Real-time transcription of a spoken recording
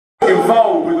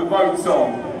involved with the vote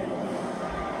song.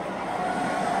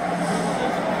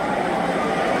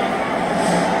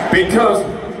 Because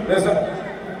there's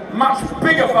a much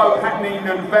bigger vote happening in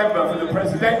November for the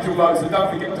presidential vote, so don't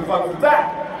forget to vote for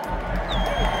that.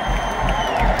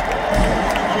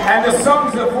 And the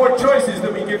songs, the 4 choices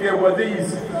that we give you were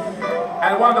these.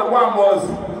 And one that won was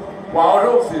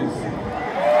Wild Horses.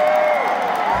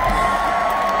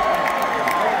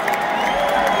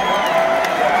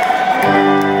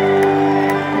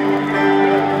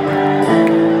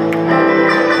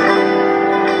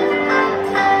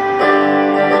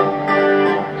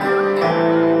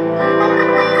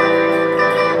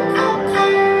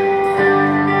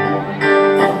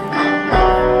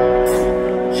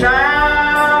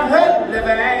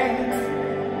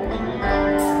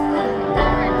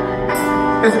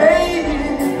 It's easy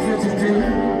to do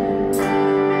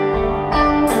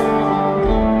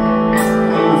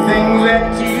the things that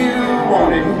you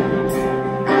wanted.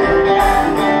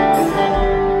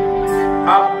 I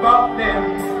bought them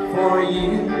for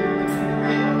you.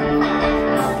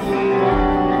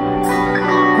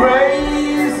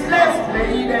 Graceless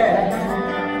lady,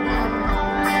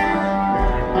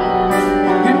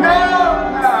 you know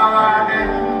how I am.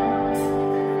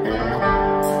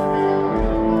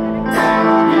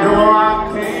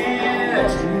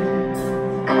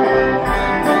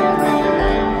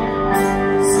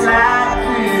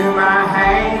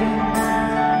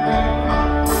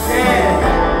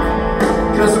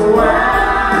 Cause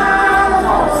wild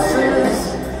horses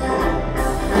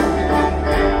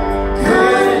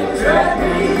couldn't drag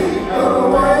me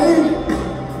away.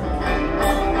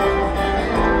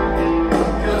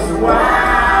 Cause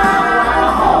wild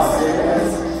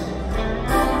horses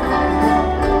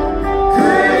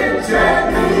couldn't drag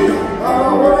me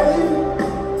away.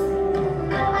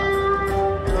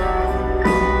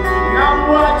 I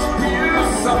watched you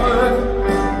suffer.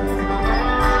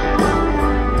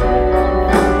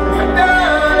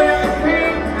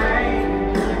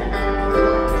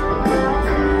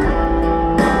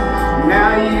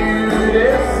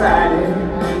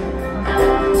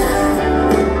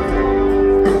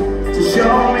 To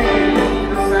show me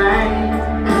the same,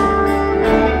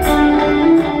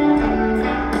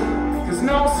 'cause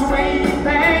no sweet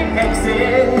thing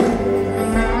exists.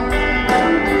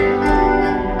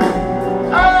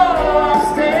 Oh,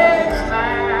 stage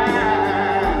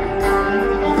line,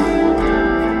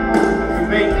 you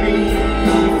make me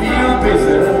feel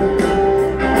busy.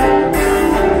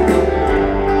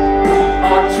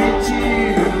 Or treat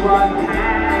you unkind.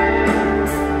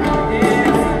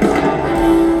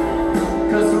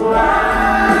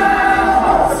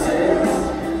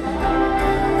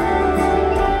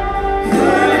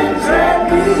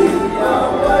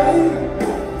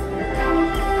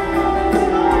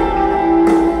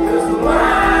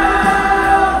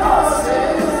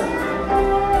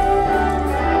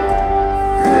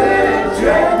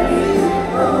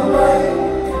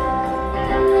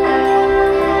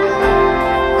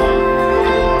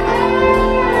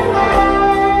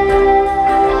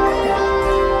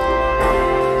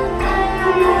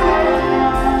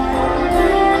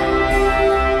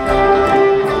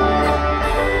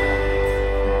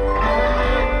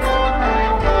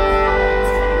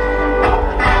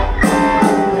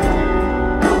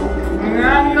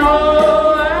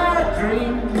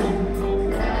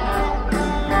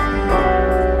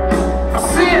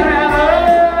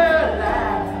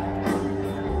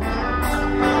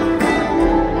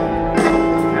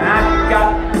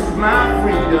 My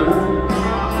freedom.